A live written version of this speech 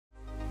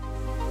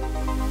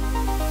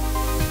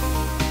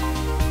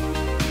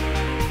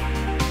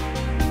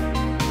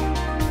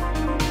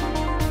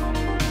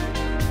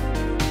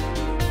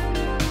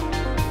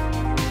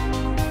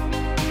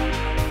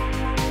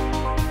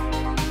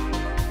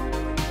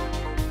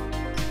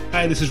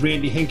Hi, this is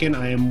Randy Hencken.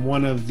 I am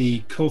one of the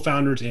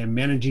co-founders and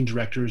managing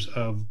directors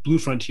of Blue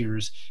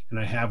Frontiers, and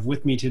I have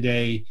with me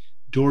today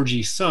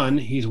Dorjee Sun.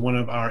 He's one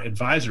of our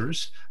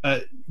advisors.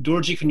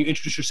 Dorjee, can you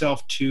introduce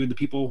yourself to the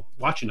people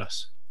watching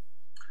us?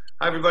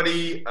 Hi,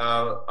 everybody.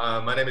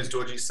 My name is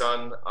Dorjee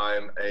Sun.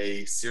 I'm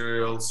a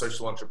serial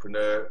social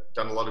entrepreneur,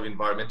 done a lot of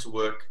environmental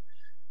work,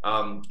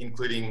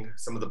 including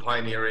some of the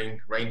pioneering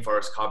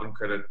rainforest carbon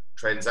credit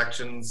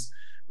transactions.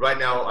 Right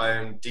now,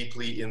 I'm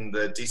deeply in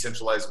the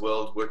decentralized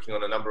world, working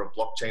on a number of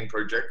blockchain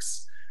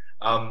projects.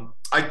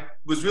 I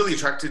was really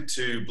attracted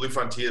to Blue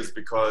Frontiers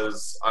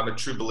because I'm a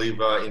true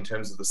believer in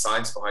terms of the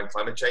science behind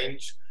climate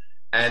change.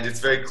 And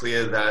it's very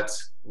clear that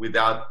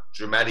without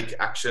dramatic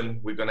action,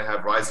 we're going to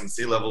have rising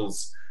sea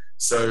levels.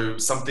 So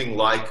something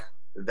like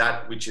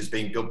that, which is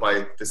being built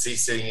by the Sea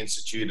Setting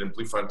Institute and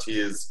Blue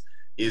Frontiers,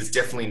 is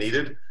definitely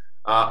needed.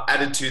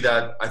 Added to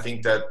that, I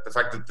think that the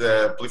fact that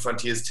the Blue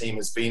Frontiers team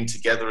has been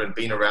together and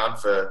been around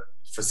for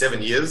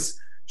 7 years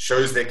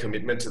shows their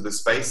commitment to the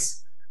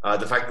space.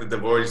 The fact that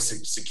they've already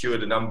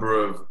secured a number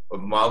of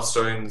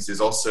milestones is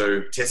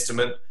also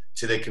testament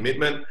to their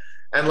commitment.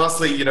 And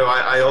lastly,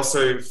 I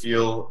also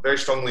feel very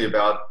strongly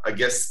about, I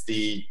guess,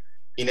 the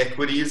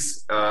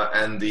inequities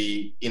and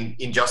the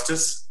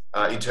injustice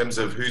in terms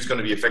of who's going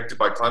to be affected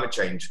by climate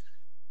change.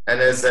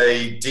 And as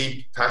a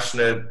deep,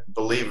 passionate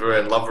believer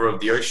and lover of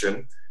the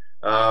ocean,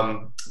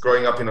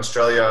 growing up in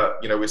Australia,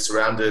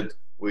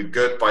 we're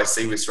girt by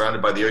sea, we're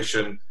surrounded by the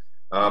ocean.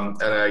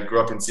 And I grew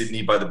up in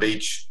Sydney by the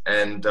beach.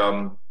 And,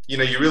 you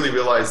really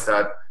realize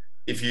that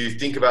if you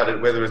think about it,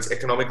 whether it's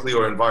economically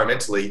or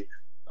environmentally,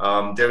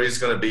 there is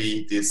going to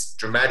be this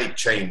dramatic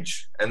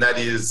change. And that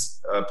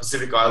is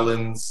Pacific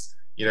Islands,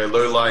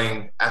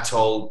 low-lying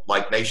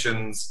atoll-like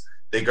nations.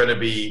 They're going to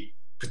be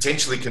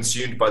potentially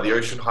consumed by the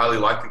ocean, highly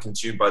likely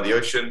consumed by the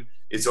ocean.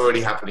 It's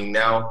already happening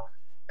now.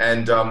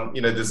 And,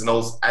 there's an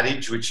old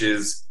adage, which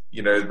is,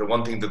 the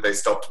one thing that they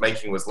stopped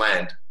making was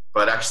land.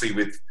 But actually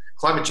with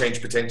climate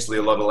change, potentially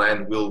a lot of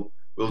land will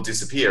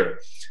disappear.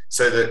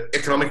 So the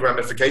economic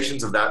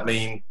ramifications of that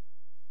mean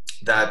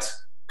that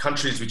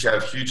countries which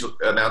have huge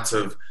amounts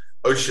of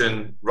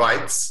ocean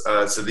rights,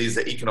 so these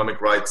are economic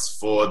rights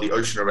for the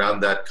ocean around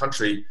that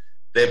country,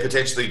 they're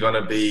potentially going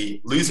to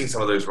be losing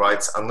some of those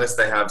rights unless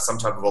they have some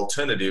type of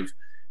alternative.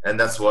 And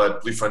that's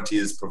what Blue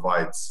Frontiers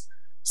provides.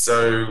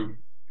 So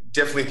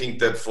definitely think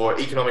that for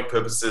economic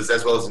purposes,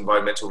 as well as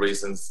environmental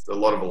reasons, a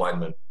lot of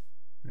alignment.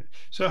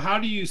 So how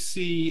do you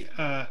see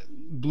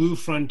Blue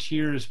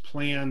Frontiers'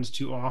 plans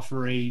to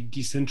offer a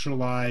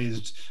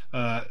decentralized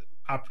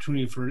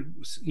opportunity for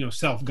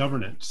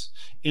self-governance,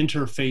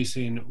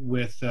 interfacing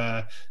with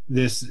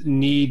this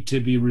need to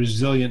be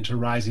resilient to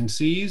rising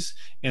seas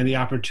and the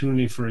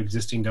opportunity for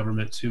existing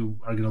governments who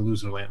are going to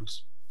lose their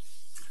lands?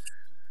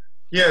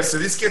 Yeah, so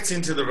this gets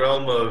into the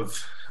realm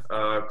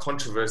of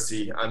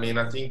controversy. I mean,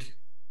 I think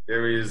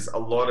there is a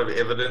lot of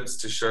evidence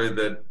to show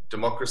that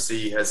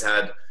democracy has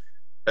had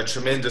a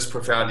tremendous,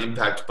 profound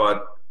impact,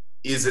 but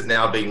is it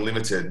now being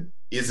limited?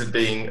 Is it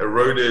being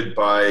eroded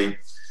by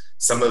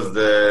some of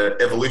the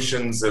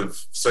evolutions of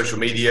social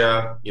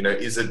media?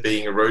 Is it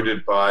being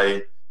eroded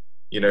by,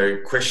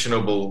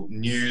 questionable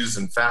news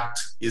and fact?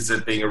 Is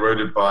it being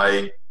eroded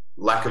by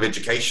lack of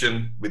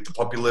education with the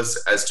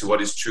populace as to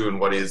what is true and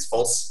what is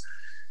false?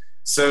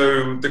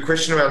 So the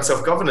question around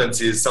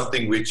self-governance is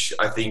something which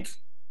I think,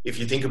 if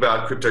you think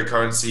about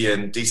cryptocurrency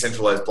and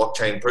decentralized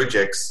blockchain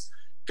projects,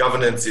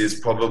 governance is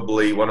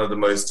probably one of the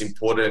most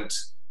important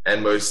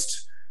and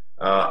most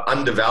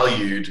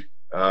undervalued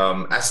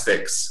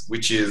aspects,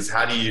 which is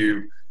how do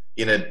you,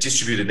 in a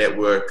distributed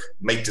network,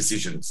 make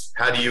decisions?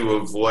 How do you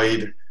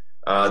avoid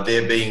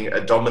there being a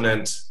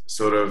dominant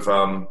sort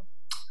of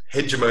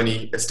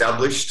hegemony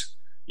established,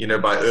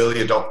 by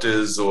early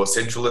adopters or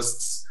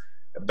centralists?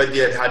 But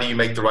yet, how do you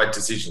make the right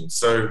decisions?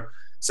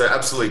 So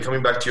absolutely,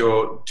 coming back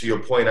to your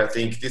point, I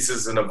think this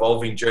is an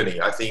evolving journey.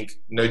 I think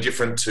no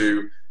different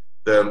to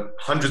the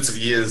hundreds of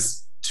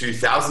years to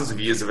thousands of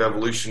years of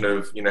evolution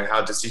of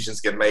how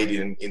decisions get made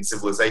in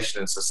civilization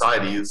and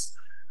societies.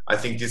 I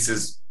think this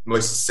is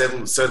most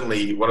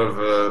certainly one of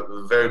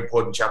the very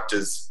important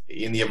chapters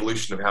in the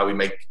evolution of how we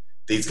make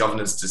these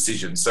governance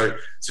decisions. So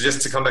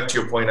just to come back to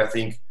your point, I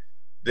think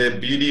the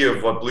beauty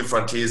of what Blue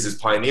Frontiers is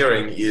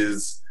pioneering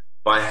is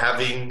by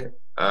having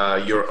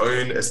your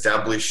own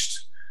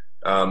established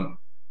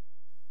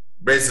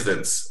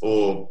residence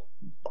or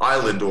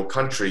island or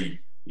country,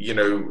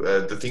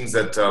 the things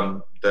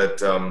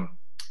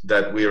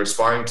that we're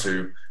aspiring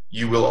to,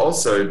 you will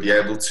also be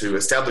able to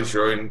establish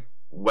your own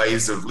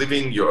ways of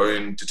living, your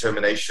own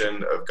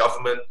determination of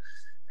government,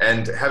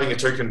 and having a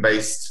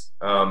token-based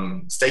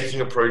staking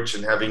approach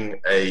and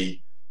having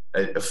a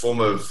form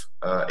of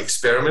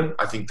experiment.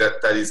 I think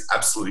that is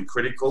absolutely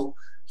critical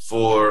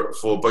for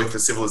both the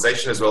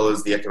civilization as well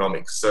as the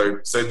economics. So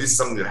this is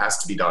something that has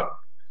to be done.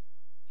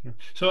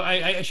 So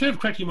I should have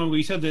corrected you a moment ago.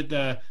 You said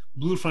that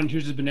Blue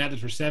Frontiers has been at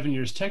this for 7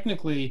 years.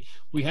 Technically,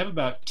 we have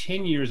about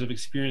 10 years of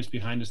experience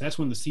behind us. That's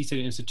when the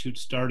Seasteading Institute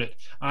started.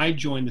 I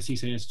joined the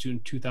Seasteading Institute in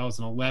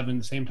 2011,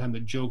 the same time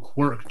that Joe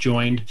Quirk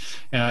joined.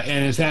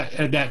 And it's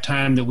at that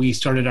time that we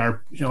started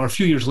a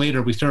few years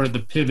later, we started the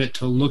pivot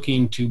to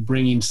looking to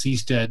bringing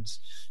seasteads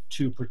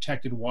to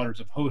protected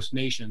waters of host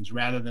nations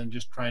rather than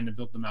just trying to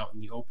build them out in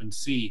the open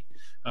sea,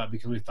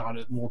 because we thought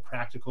it more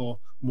practical,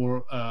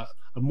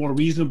 a more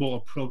reasonable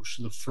approach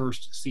to the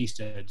first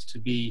seasteads to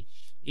be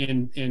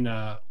in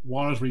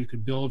waters where you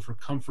could build for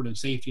comfort and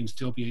safety and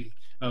still be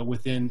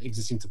within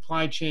existing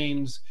supply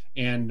chains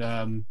and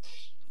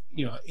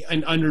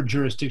and under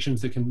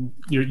jurisdictions that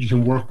you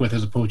can work with,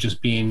 as opposed to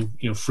just being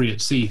free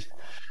at sea.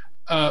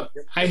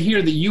 I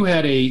hear that you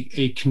had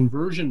a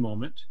conversion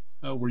moment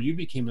where you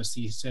became a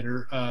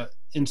seasteader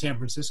in San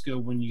Francisco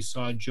when you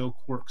saw Joe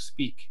Quirk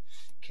speak.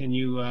 Can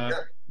you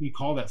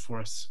recall that for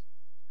us?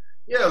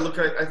 Yeah, look,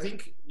 I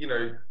think,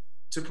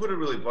 to put it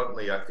really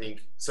bluntly, I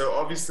think, so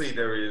obviously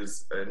there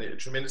is a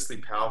tremendously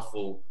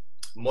powerful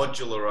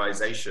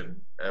modularization,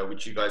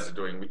 which you guys are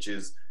doing, which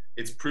is,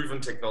 it's proven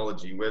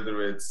technology,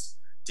 whether it's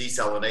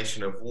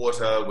desalination of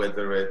water,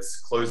 whether it's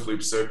closed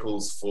loop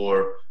circles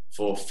for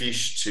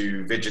fish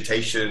to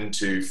vegetation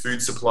to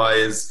food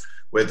supplies,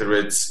 whether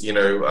it's,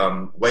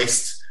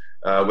 waste,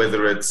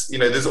 whether it's,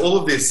 there's all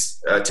of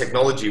this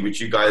technology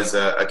which you guys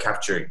are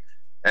capturing.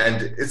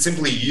 And it's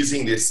simply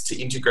using this to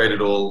integrate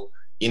it all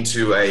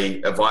into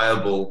a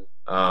viable,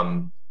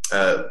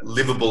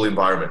 livable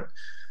environment.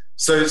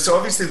 So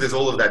obviously there's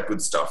all of that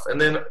good stuff.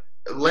 And then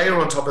layer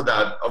on top of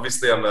that,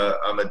 obviously I'm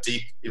a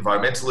deep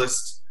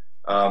environmentalist.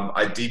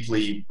 I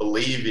deeply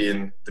believe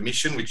in the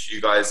mission which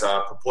you guys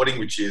are purporting,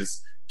 which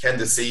is, can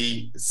the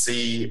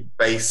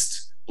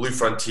sea-based Blue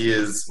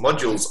Frontiers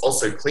modules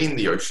also clean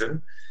the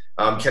ocean?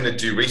 Can it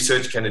do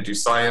research? Can it do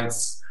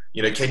science?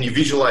 Can you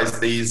visualize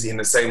these in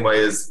the same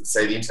way as,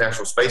 say, the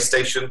International Space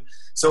Station?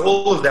 So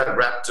all of that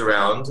wrapped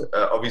around,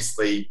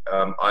 obviously,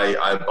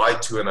 I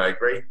abide to and I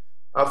agree.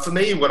 For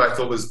me, what I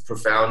thought was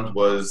profound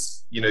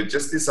was,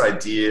 just this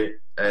idea,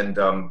 and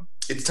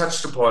it's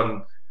touched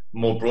upon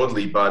more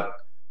broadly, but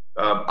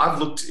I've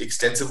looked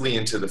extensively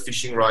into the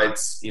fishing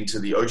rights, into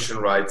the ocean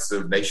rights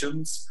of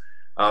nations.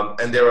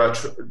 And there are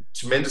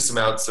tremendous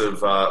amounts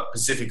of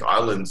Pacific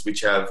islands which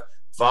have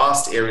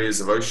vast areas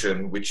of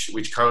ocean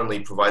which currently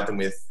provide them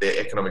with their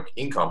economic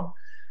income.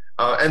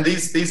 And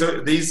these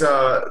countries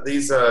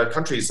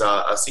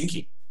are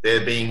sinking.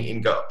 They're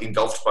being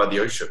engulfed by the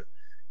ocean.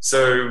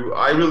 So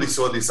I really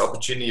saw this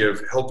opportunity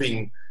of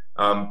helping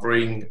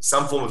bring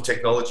some form of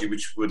technology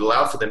which would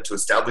allow for them to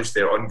establish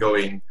their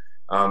ongoing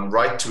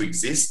right to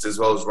exist, as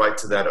well as right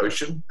to that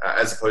ocean,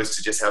 as opposed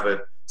to just have it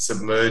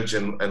submerge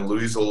and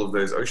lose all of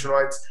those ocean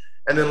rights.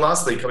 And then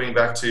lastly, coming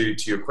back to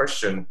your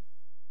question,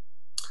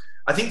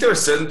 I think there are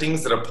certain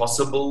things that are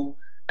possible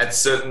at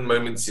certain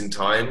moments in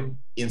time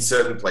in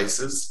certain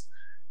places.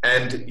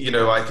 And,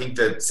 I think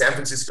that San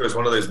Francisco is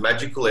one of those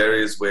magical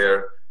areas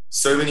where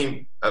so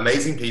many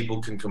amazing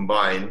people can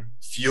combine,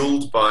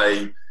 fueled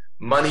by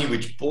money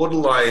which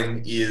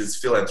borderline is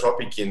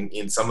philanthropic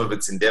in some of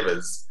its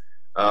endeavors.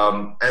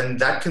 And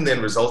that can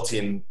then result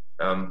in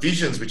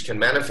visions which can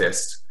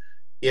manifest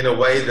in a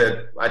way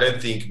that I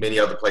don't think many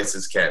other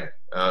places can.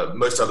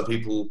 Most other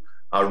people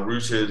are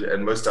rooted,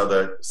 and most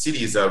other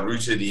cities are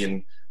rooted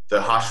in the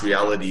harsh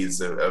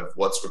realities of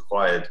what's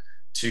required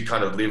to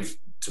kind of live,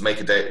 to make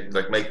a day,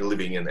 make a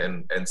living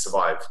and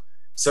survive.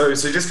 So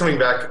just coming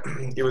back,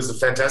 it was a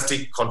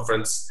fantastic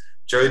conference.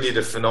 Joe did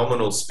a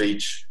phenomenal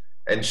speech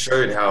and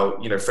showed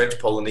how, French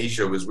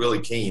Polynesia was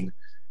really keen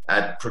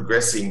at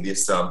progressing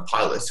this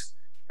pilot.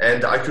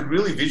 And I could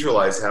really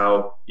visualize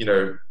how,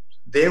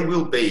 there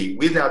will be,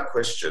 without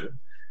question,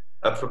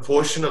 a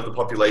proportion of the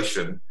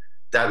population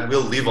that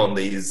will live on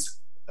these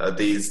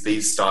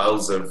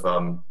styles of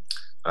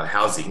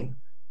housing,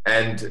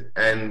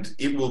 and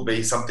it will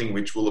be something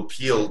which will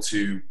appeal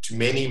to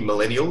many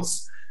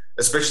millennials,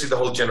 especially the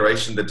whole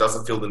generation that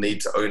doesn't feel the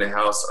need to own a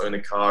house, own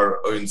a car,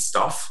 own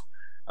stuff.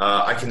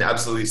 I can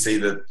absolutely see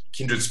that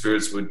kindred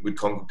spirits would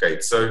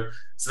congregate. So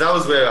that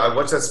was where I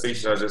watched that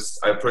speech, and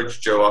I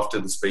approached Joe after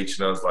the speech,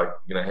 and I was like,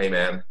 hey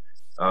man,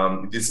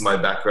 this is my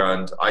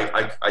background.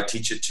 I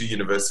teach at two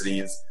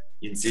universities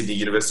in Sydney,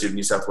 University of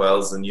New South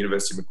Wales and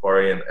University of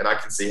Macquarie, and I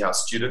can see how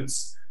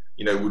students,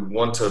 would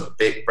want to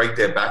break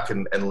their back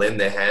and lend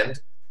their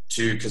hand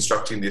to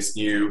constructing this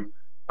new,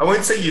 I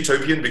won't say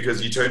utopian,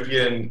 because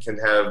utopian can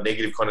have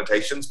negative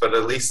connotations, but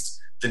at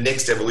least the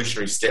next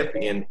evolutionary step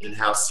in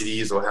how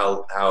cities or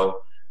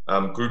how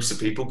groups of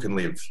people can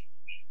live.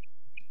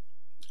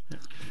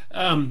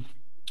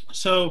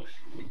 So,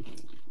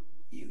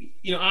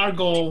 our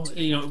goal,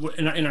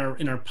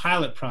 in our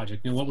pilot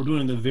project, what we're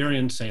doing in the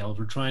variant sales,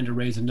 we're trying to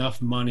raise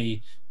enough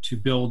money to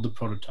build the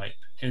prototype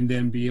and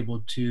then be able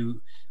to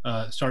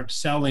start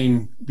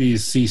selling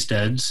these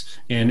seasteads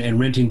and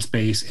renting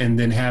space, and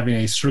then having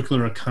a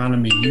circular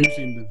economy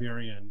using the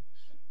variant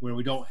where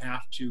we don't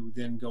have to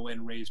then go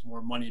and raise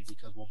more money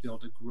because we'll be able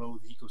to grow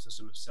the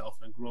ecosystem itself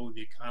and grow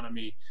the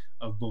economy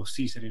of both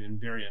seasteading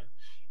and variant.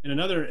 And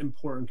another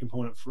important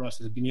component for us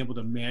is being able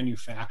to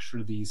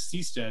manufacture these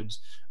seasteads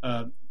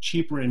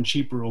cheaper and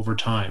cheaper over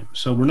time.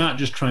 So we're not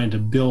just trying to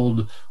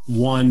build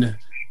one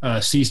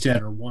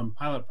seastead or one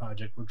pilot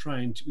project.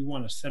 We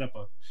want to set up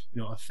a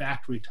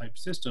factory type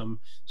system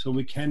so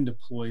we can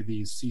deploy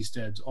these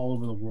seasteads all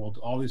over the world,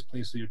 all these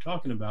places that you're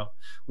talking about.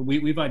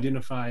 We've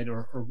identified,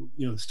 or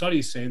the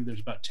studies say that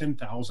there's about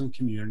 10,000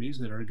 communities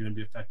that are going to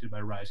be affected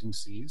by rising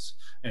seas,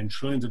 and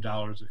trillions of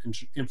dollars of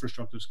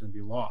infrastructure is going to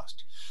be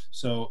lost.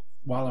 So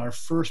while our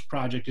first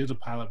project is a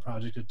pilot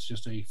project, it's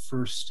just a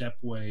first step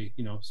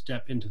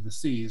into the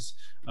seas.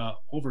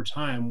 Over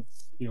time,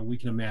 we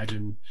can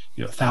imagine,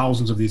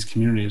 thousands of these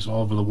communities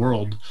all over the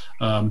world,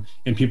 and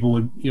people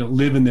would,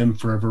 live in them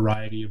for a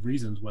variety of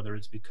reasons, whether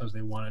it's because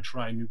they want to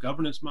try new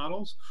governance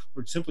models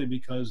or simply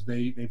because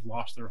they've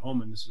lost their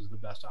home and this is the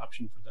best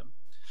option for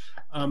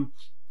them.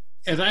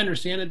 As I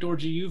understand it,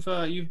 Dorjee,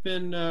 you've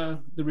been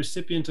the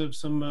recipient of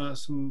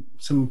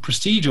some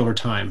prestige over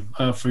time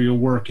for your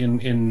work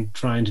in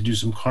trying to do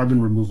some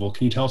carbon removal.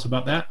 Can you tell us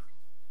about that?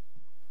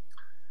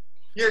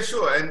 Yeah,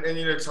 sure. And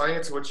tying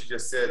it to what you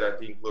just said, I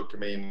think, look,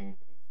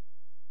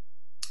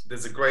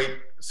 there's a great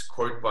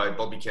quote by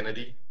Bobby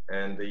Kennedy,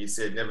 and he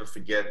said, "Never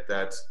forget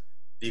that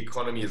the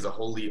economy is a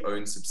wholly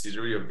owned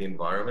subsidiary of the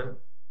environment."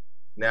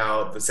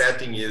 Now, the sad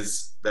thing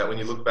is that when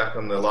you look back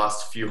on the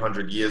last few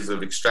hundred years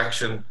of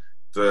extraction,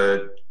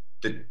 the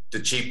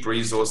cheap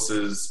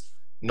resources,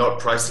 not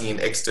pricing in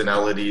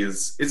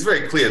externalities, it's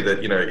very clear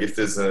that,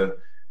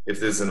 if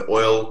there's an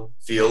oil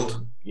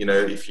field,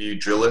 if you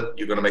drill it,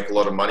 you're going to make a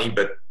lot of money.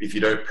 But if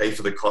you don't pay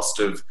for the cost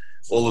of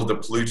all of the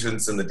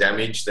pollutants and the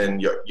damage, then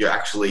you're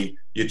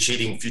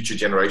cheating future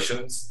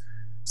generations.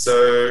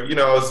 So,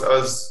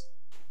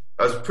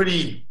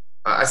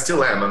 I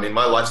still am. I mean,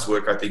 my life's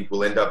work, I think,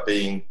 will end up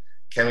being,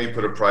 can we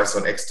put a price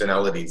on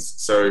externalities?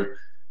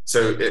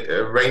 So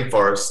a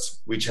rainforest,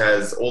 which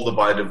has all the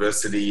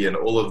biodiversity and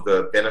all of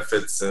the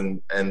benefits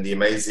and the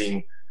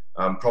amazing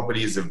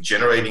properties of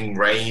generating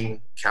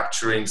rain,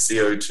 capturing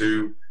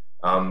CO2,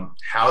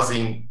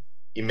 housing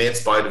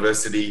immense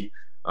biodiversity,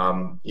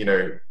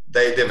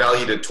 they're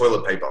valued at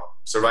toilet paper.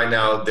 So right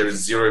now there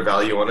is zero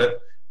value on it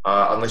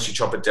unless you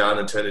chop it down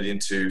and turn it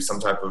into some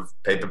type of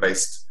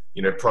paper-based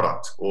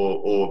product,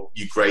 or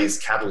you graze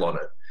cattle on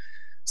it.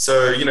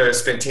 So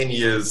spent 10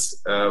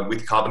 years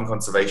with carbon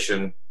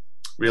conservation,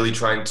 really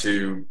trying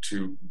to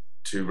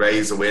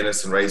raise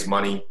awareness and raise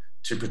money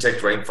to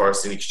protect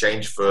rainforests in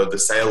exchange for the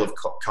sale of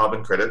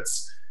carbon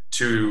credits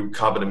to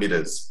carbon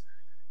emitters.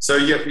 So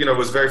I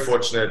was very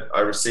fortunate.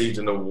 I received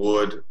an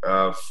award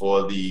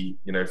for the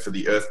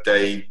Earth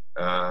Day.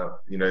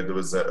 There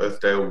was an Earth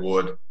Day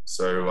award.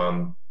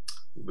 So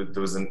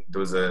there was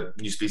a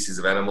new species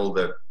of animal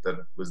that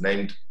was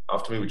named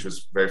after me, which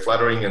was very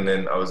flattering. And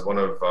then I was one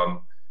of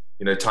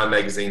Time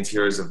Magazine's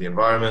Heroes of the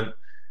Environment.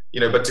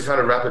 But to kind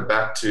of wrap it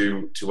back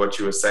to what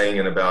you were saying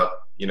and about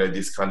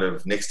this kind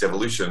of next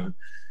evolution,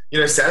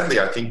 sadly,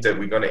 I think that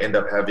we're going to end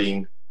up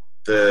having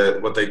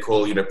what they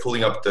call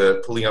pulling up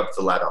the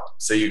ladder.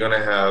 So you're going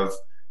to have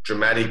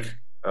dramatic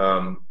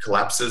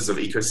collapses of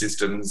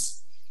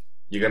ecosystems.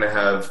 You're going to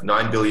have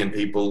 9 billion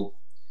people.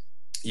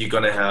 You're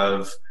going to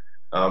have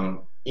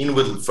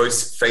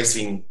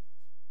inward-facing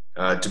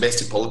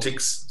domestic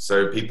politics.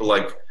 So people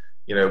like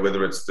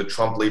whether it's the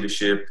Trump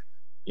leadership,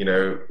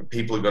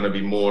 people are going to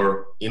be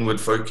more inward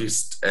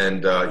focused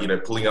and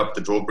pulling up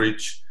the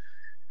drawbridge.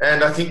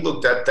 And I think,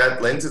 look,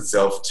 that lends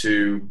itself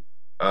to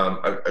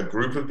a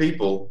group of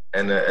people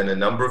and a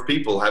number of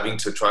people having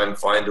to try and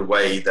find a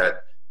way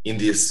that in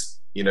this,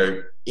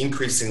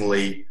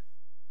 increasingly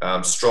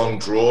strong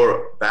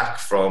draw back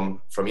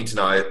from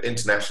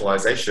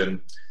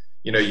internationalization,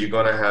 you're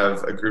going to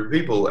have a group of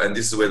people, and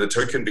this is where the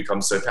token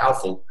becomes so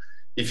powerful.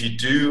 If you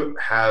do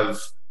have,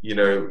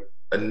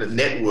 a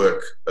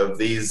network of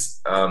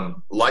these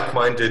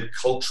like-minded,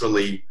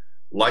 culturally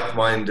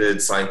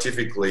like-minded,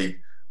 scientifically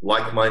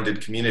like-minded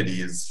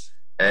communities,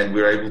 and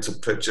we're able to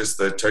purchase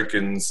the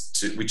tokens,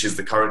 which is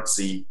the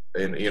currency,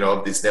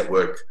 of this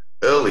network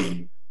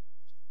early.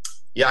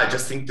 Yeah, I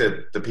just think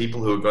that the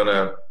people who are going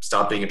to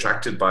start being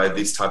attracted by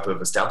this type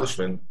of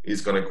establishment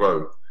is going to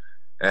grow,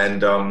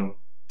 and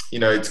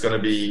it's going to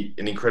be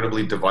an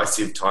incredibly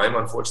divisive time.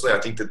 Unfortunately,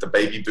 I think that the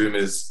baby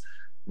boomers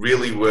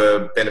really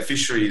were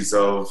beneficiaries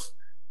of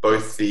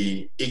both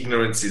the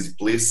ignorance is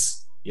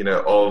bliss,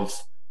 of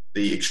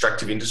the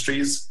extractive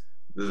industries.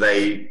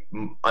 They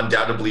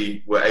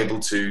undoubtedly were able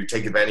to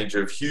take advantage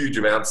of huge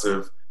amounts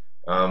of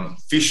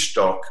fish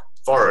stock,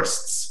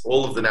 forests,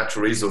 all of the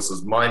natural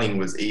resources. Mining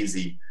was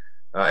easy.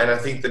 And I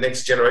think the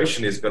next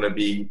generation is going to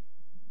be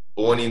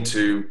born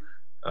into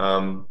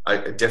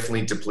a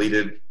definitely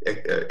depleted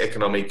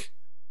economic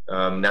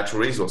natural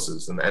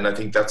resources. And I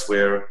think that's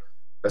where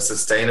a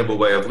sustainable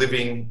way of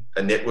living,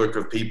 a network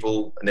of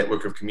people, a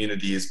network of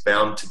communities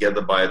bound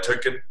together by a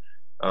token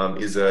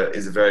is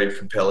a very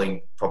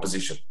compelling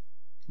proposition.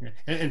 Yeah.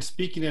 And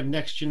speaking of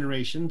next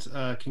generations,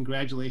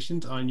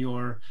 congratulations on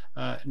your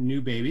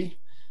new baby.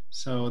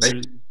 So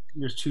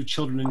there's two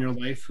children in your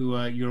life who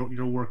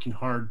you're working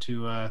hard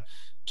to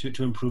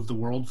improve the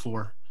world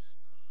for.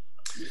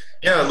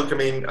 Yeah, look, I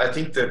mean, I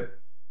think that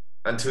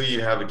until you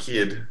have a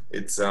kid,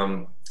 it's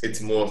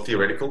more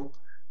theoretical.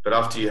 But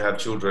after you have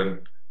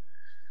children,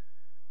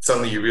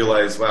 suddenly you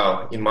realize,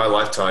 wow, in my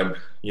lifetime,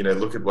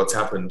 look at what's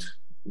happened.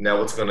 Now,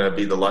 what's going to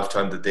be the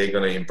lifetime that they're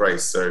going to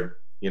embrace? So,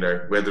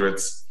 whether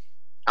it's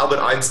Albert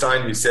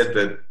Einstein, who said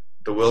that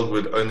the world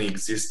would only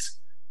exist,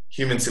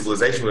 human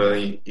civilization would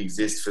only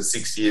exist for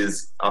 6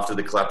 years after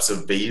the collapse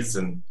of bees,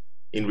 and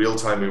in real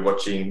time we're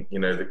watching,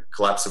 the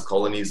collapse of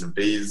colonies of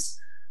bees.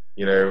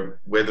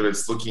 Whether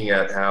it's looking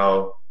at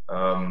how,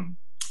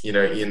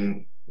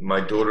 in my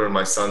daughter and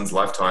my son's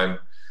lifetime,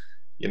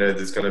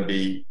 there's going to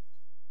be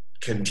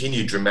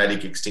continued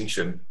dramatic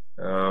extinction.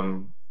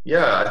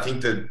 I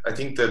think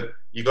that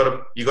you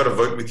got to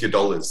vote with your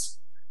dollars,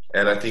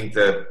 and I think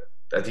that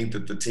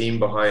the team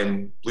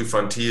behind Blue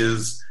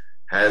Frontiers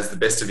has the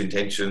best of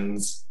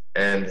intentions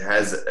and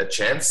has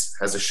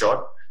a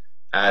shot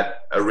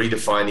at a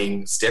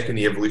redefining step in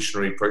the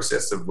evolutionary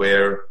process of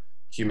where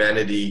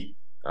humanity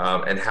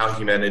and how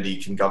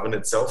humanity can govern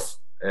itself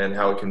and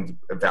how it can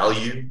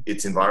value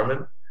its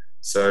environment.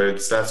 So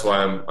that's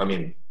why I'm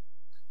in.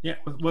 Yeah,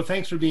 well,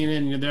 thanks for being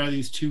in. There are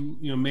these two,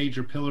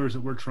 major pillars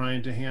that we're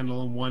trying to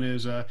handle, and one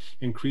is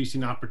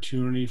increasing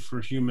opportunity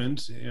for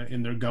humans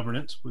in their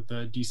governance with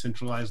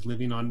decentralized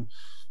living on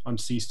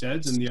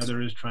seasteads, and the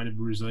other is trying to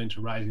be resilient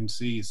to rising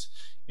seas.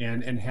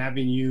 And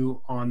having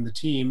you on the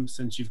team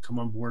since you've come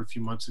on board a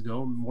few months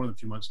ago, more than a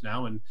few months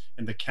now, and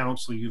the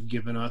counsel you've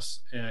given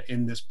us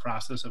in this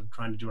process of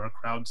trying to do our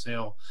crowd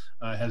sale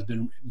has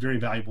been very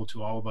valuable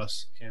to all of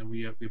us, and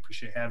we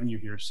appreciate having you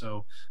here.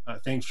 So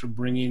thanks for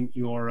bringing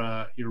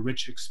your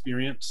rich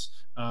experience,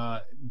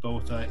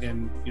 both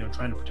in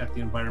trying to protect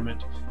the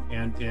environment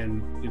and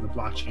in the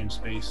blockchain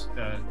space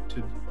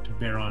to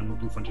bear on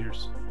Blue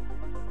Frontiers.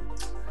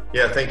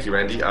 Yeah, thank you,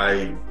 Randy.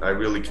 I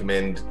really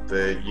commend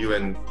you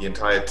and the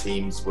entire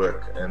team's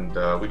work, and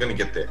we're going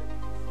to get there.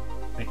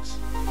 Thanks.